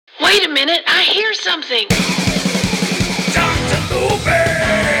Wait a minute, I hear something. Dr. Movie!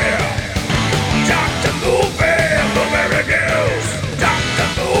 Dr. Movie! Movie reviews! Dr.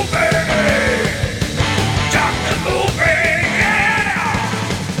 Movie! Dr. Movie! Yeah!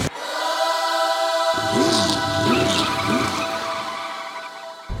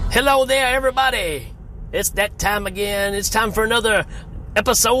 Hello there, everybody. It's that time again. It's time for another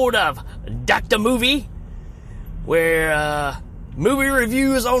episode of Dr. Movie, where movie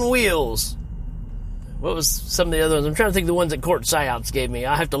reviews on wheels. What was some of the other ones? I'm trying to think of the ones that Court Psyops gave me.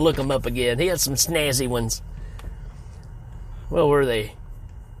 I have to look them up again. He had some snazzy ones. What were they?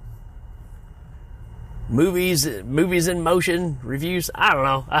 Movies in motion reviews? I don't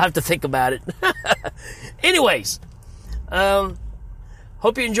know. I have to think about it. Anyways,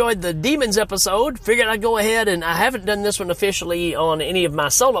 hope you enjoyed the Demons episode. Figured I'd go ahead, and I haven't done this one officially on any of my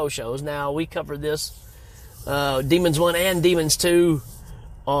solo shows. Now, we covered this, Demons 1 and Demons 2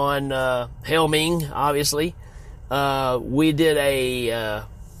 on Helming, obviously. We did a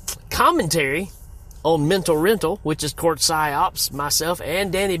commentary on Mental Rental, which is Court Psyops. Myself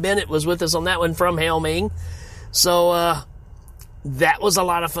and Danny Bennett was with us on that one from Helming. So that was a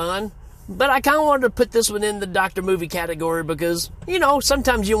lot of fun. But I kind of wanted to put this one in the Dr. Movie category because, you know,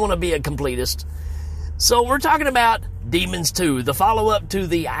 sometimes you want to be a completist. So we're talking about Demons 2, the follow-up to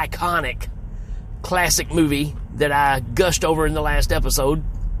the iconic classic movie that I gushed over in the last episode.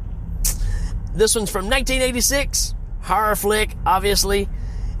 This one's from 1986, horror flick, obviously,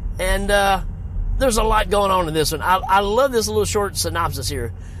 and there's a lot going on in this one. I love this little short synopsis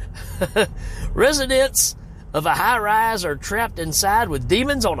here. Residents of a high-rise are trapped inside with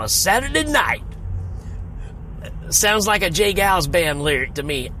demons on a Saturday night. Sounds like a Jay Gals band lyric to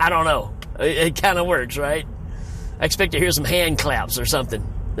me. I don't know. It kind of works, right? I expect to hear some hand claps or something.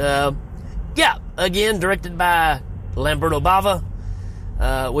 Yeah, again, directed by Lamberto Bava,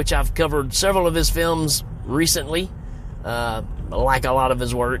 which I've covered several of his films recently. Like a lot of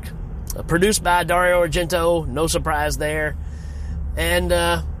his work. Produced by Dario Argento, no surprise there. And,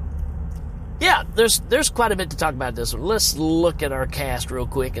 yeah, there's quite a bit to talk about this one. Let's look at our cast real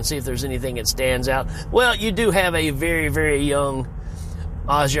quick and see if there's anything that stands out. Well, you do have a very, very young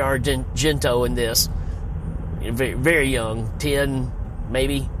Asia Argento in this. Very, very young. 10,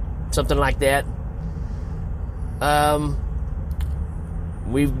 maybe. Something like that.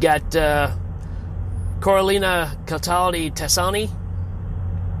 We've got Coralina Cataldi Tassani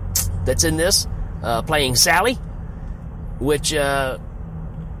that's in this, playing Sally, which got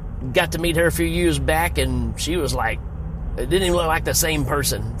to meet her a few years back, and she was like, it didn't even look like the same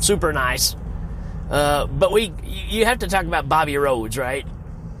person. Super nice. But you have to talk about Bobby Rhodes, right?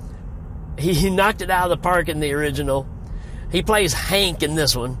 He knocked it out of the park in the original. He plays Hank in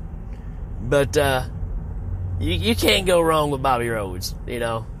this one. But you can't go wrong with Bobby Rhodes. You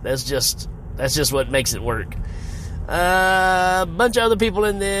know, that's just what makes it work. A bunch of other people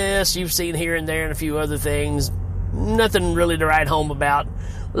in this you've seen here and there and a few other things. Nothing really to write home about.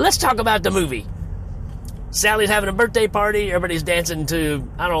 Let's talk about the movie. Sally's having a birthday party. Everybody's dancing to,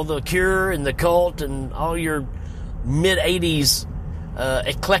 I don't know, The Cure and The Cult and all your mid-'80s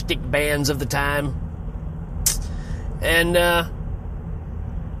eclectic bands of the time. And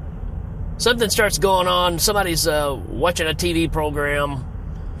something starts going on. Somebody's watching a TV program,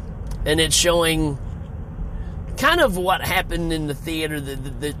 and it's showing kind of what happened in the theater.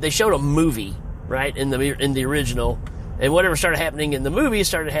 They showed a movie, right, in the original, and whatever started happening in the movie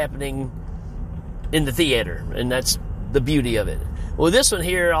started happening in the theater, and that's the beauty of it. Well, this one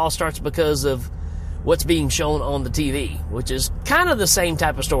here all starts because of what's being shown on the TV, which is kind of the same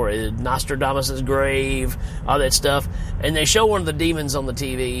type of story. Nostradamus' grave, all that stuff, and they show one of the demons on the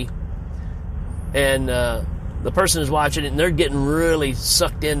TV, and the person is watching it, and they're getting really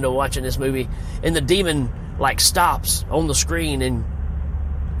sucked into watching this movie, and the demon like stops on the screen and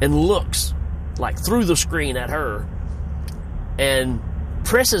looks like through the screen at her and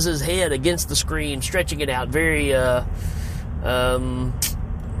presses his head against the screen, stretching it out very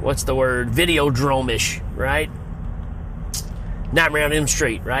what's the word, Videodrome-ish, right? Nightmare on Elm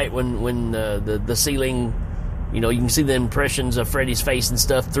Street, right? When the ceiling, you know, you can see the impressions of Freddy's face and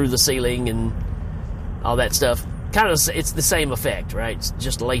stuff through the ceiling and all that stuff. Kind of, it's the same effect, right? It's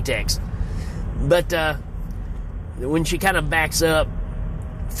just latex. But when she kind of backs up,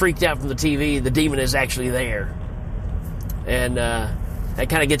 freaked out from the TV, the demon is actually there. And that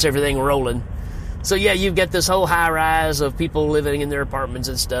kind of gets everything rolling. So yeah, you've got this whole high rise of people living in their apartments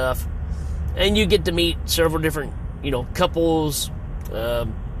and stuff. And you get to meet several different, you know, couples.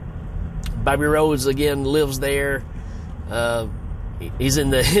 Bobby Rhodes, again, lives there. He's in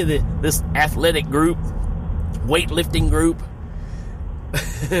this athletic group, weightlifting group.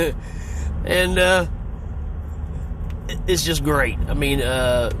 And it's just great. I mean,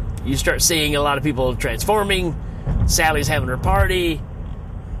 you start seeing a lot of people transforming. Sally's having her party.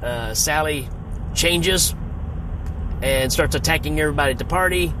 Sally changes and starts attacking everybody at the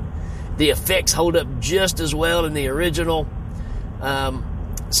party. The effects hold up just as well in the original.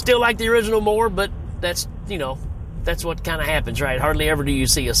 Still like the original more, but that's what kind of happens, right? Hardly ever do you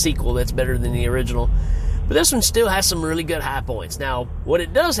see a sequel that's better than the original. But this one still has some really good high points. Now, what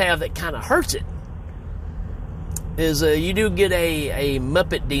it does have that kind of hurts it is you do get a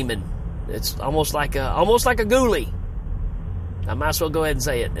Muppet demon. It's almost like a ghoulie. I might as well go ahead and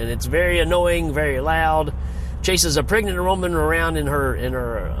say it. And it's very annoying, very loud. Chases a pregnant woman around in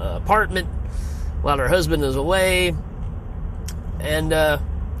her apartment while her husband is away. And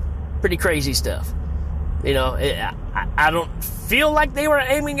pretty crazy stuff. I don't feel like they were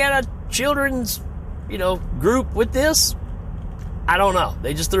aiming at a children's, group with this. I don't know.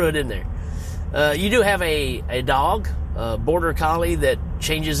 They just threw it in there. You do have a dog, a border collie that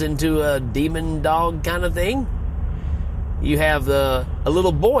changes into a demon dog kind of thing. You have a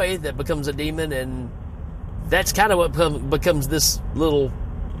little boy that becomes a demon, and that's kind of what becomes this little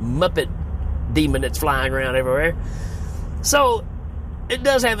Muppet demon that's flying around everywhere. So it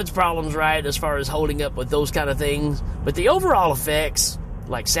does have its problems, right, as far as holding up with those kind of things. But the overall effects,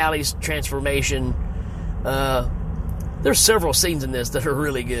 like Sally's transformation, there's several scenes in this that are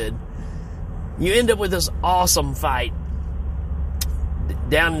really good. You end up with this awesome fight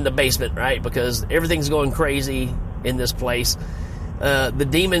down in the basement, right, because everything's going crazy in this place. The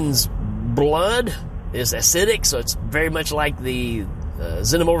demon's blood is acidic, so it's very much like the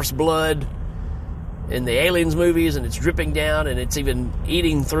Xenomorph's blood in the Aliens movies, and it's dripping down, and it's even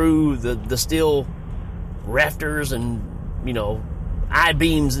eating through the steel rafters and,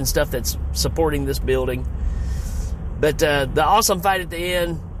 I-beams and stuff that's supporting this building. But the awesome fight at the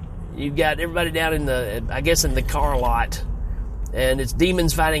end, you've got everybody down in the car lot, and it's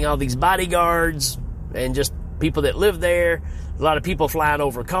demons fighting all these bodyguards and just people that live there. A lot of people flying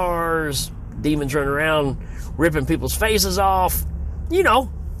over cars, demons running around ripping people's faces off.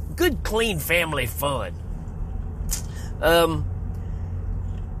 Good, clean family fun.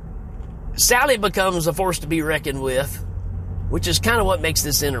 Sally becomes a force to be reckoned with, which is kind of what makes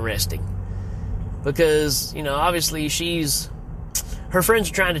this interesting. Because, obviously her friends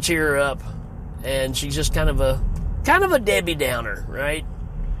are trying to cheer her up, and she's just kind of a Debbie Downer, right?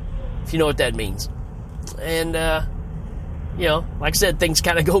 If you know what that means. And, like I said, things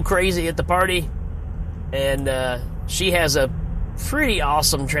kind of go crazy at the party, and she has a pretty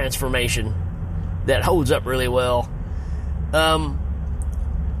awesome transformation that holds up really well. But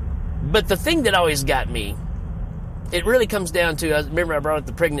the thing that always got me, it really comes down to, I remember I brought up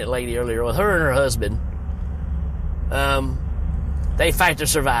the pregnant lady earlier, with her and her husband. They fight to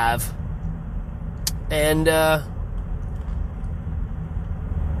survive. And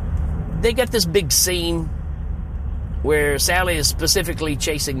they got this big scene where Sally is specifically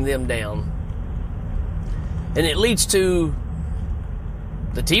chasing them down. And it leads to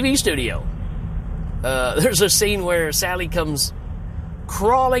the TV studio. There's a scene where Sally comes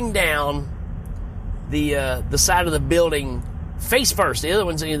crawling down the side of the building face first. The other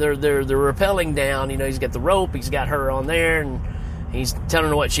ones, they're rappelling down. He's got the rope. He's got her on there, and he's telling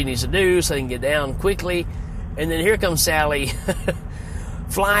her what she needs to do so they can get down quickly. And then here comes Sally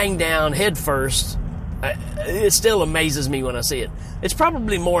flying down head first. It still amazes me when I see it. It's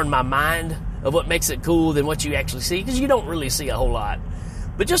probably more in my mind of what makes it cool than what you actually see, because you don't really see a whole lot.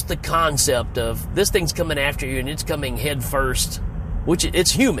 But just the concept of this thing's coming after you and it's coming head first, which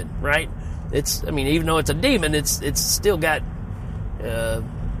it's human, right? Even though it's a demon, it's still got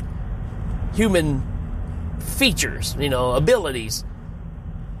human features, abilities.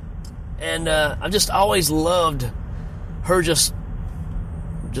 And I've just always loved her just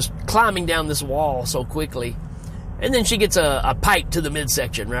climbing down this wall so quickly. And then she gets a pipe to the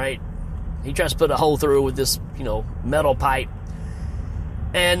midsection, right? He tries to put a hole through with this, metal pipe.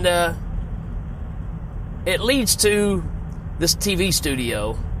 And it leads to this TV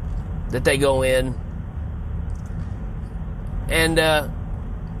studio that they go in. And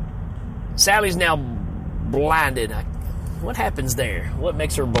Sally's now blinded. What happens there? What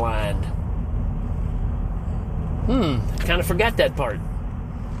makes her blind? I kind of forgot that part.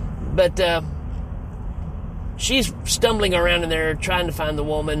 But she's stumbling around in there trying to find the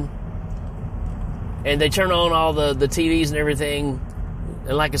woman. And they turn on all the TVs and everything.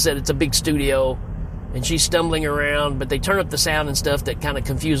 And like I said, it's a big studio. And she's stumbling around, but they turn up the sound and stuff that kind of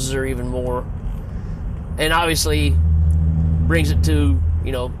confuses her even more. And obviously brings it to,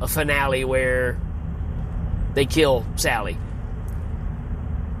 a finale where they kill Sally.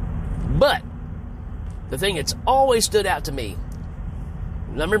 But the thing that's always stood out to me,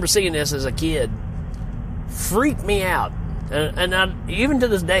 and I remember seeing this as a kid, freaked me out. And even to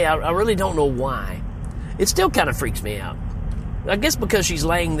this day, I really don't know why. It still kind of freaks me out. I guess because she's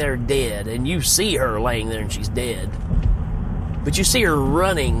laying there dead, and you see her laying there and she's dead. But you see her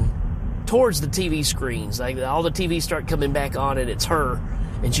running towards the TV screens. Like, all the TVs start coming back on, and it's her.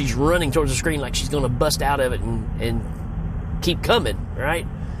 And she's running towards the screen like she's going to bust out of it and keep coming, right?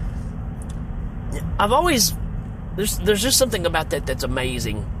 I've always... There's just something about that that's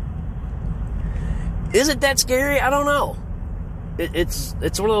amazing. Is it that scary? I don't know. It's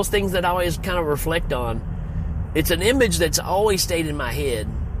one of those things that I always kind of reflect on. It's an image that's always stayed in my head.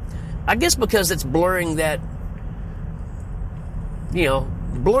 I guess because it's blurring that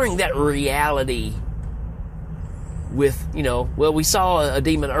reality with, well, we saw a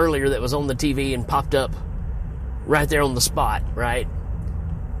demon earlier that was on the TV and popped up right there on the spot, right?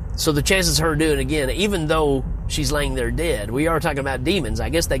 So the chances of her doing it again, even though she's laying there dead, we are talking about demons. I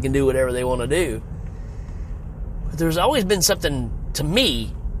guess they can do whatever they want to do. But there's always been something, to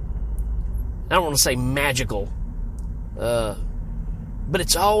me, I don't want to say magical, but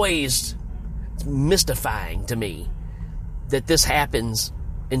it's always mystifying to me that this happens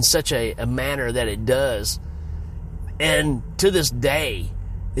in such a manner that it does. And to this day,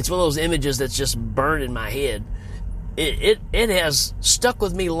 it's one of those images that's just burned in my head. It has stuck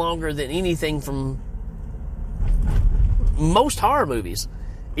with me longer than anything from most horror movies.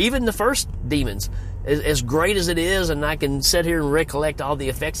 Even the first Demons, as great as it is, and I can sit here and recollect all the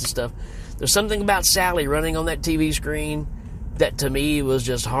effects and stuff, there's something about Sally running on that TV screen that to me was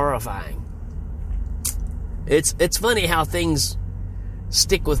just horrifying. It's funny how things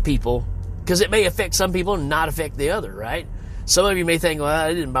stick with people, because it may affect some people and not affect the other, right? Some of you may think, well,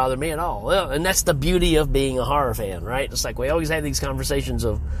 it didn't bother me at all. Well, and that's the beauty of being a horror fan, right? It's like we always have these conversations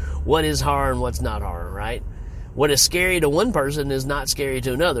of what is horror and what's not horror, right? What is scary to one person is not scary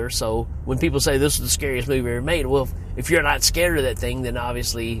to another. So when people say this is the scariest movie ever made, well, if you're not scared of that thing, then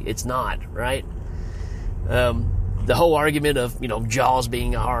obviously it's not, right? The whole argument of, Jaws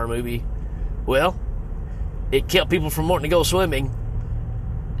being a horror movie, well, it kept people from wanting to go swimming.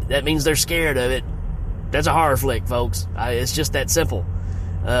 That means they're scared of it. That's a horror flick, folks. It's just that simple.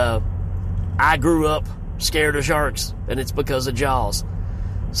 I grew up scared of sharks, and it's because of Jaws.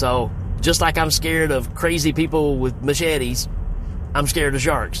 So, just like I'm scared of crazy people with machetes, I'm scared of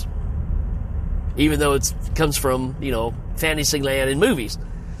sharks. Even though it comes from, Fantasyland and movies.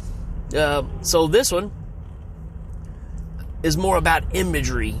 So this one is more about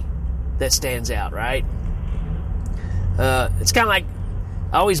imagery that stands out, right? It's kind of like,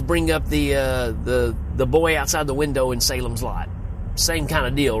 I always bring up the boy outside the window in Salem's Lot. Same kind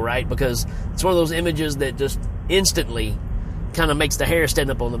of deal, right? Because it's one of those images that just instantly kind of makes the hair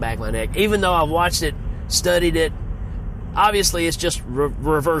stand up on the back of my neck. Even though I've watched it, studied it, obviously it's just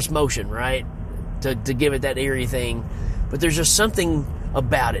reverse motion, right? To give it that eerie thing. But there's just something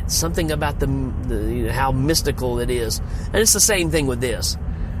about it. Something about how mystical it is. And it's the same thing with this.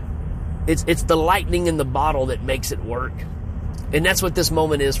 It's the lightning in the bottle that makes it work. And that's what this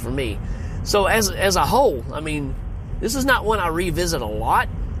moment is for me. So as a whole, I mean, this is not one I revisit a lot,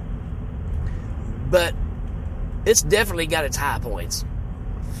 but it's definitely got its high points.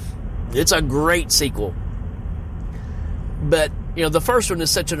 It's a great sequel. But, the first one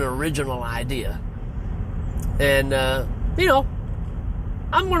is such an original idea. And, I'm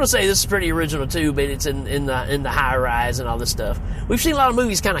going to say this is pretty original too, but it's in the high rise and all this stuff. We've seen a lot of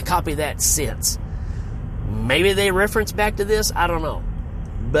movies kind of copy that since. Maybe they reference back to this, I don't know.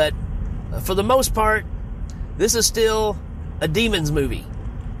 But for the most part, this is still a Demons movie.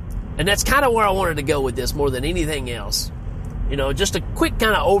 And that's kind of where I wanted to go with this more than anything else. Just a quick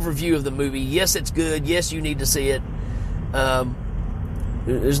kind of overview of the movie. Yes, it's good. Yes, you need to see it.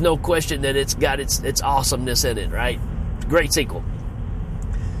 There's no question that it's got its awesomeness in it, right? Great sequel.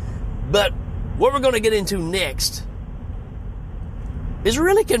 But what we're going to get into next is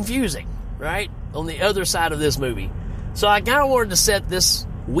really confusing, right? On the other side of this movie. So I kind of wanted to set this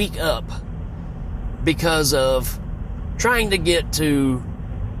week up because of trying to get to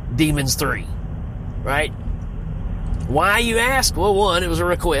Demons 3, right? Why, you ask? Well, one, it was a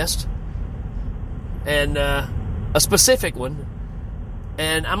request, and a specific one,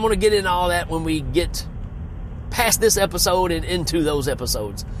 and I'm going to get into all that when we get past this episode and into those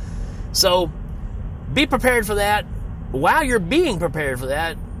episodes. So be prepared for that. While you're being prepared for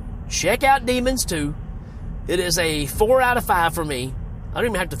that, check out Demons 2. It is a 4 out of 5 for me. I don't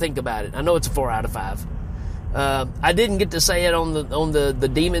even have to think about it. I know it's a 4 out of 5. I didn't get to say it on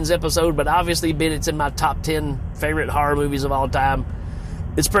the Demons episode, but obviously it's in my top 10 favorite horror movies of all time.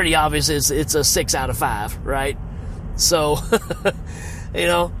 it's pretty obvious it's a 6 out of 5, right? So, you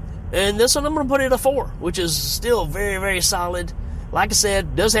know, and this one I'm going to put it a 4, which is still very, very solid. Like I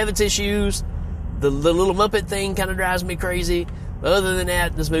said, does have its issues. The little Muppet thing kind of drives me crazy. But other than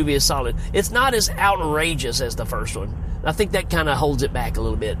that, this movie is solid. It's not as outrageous as the first one. I think that kind of holds it back a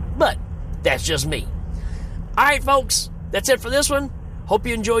little bit. But that's just me. All right, folks, that's it for this one. Hope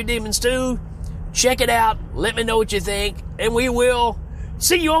you enjoyed Demons 2. Check it out. Let me know what you think. And we will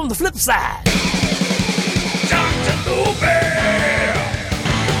see you on the flip side. Dr. Movie!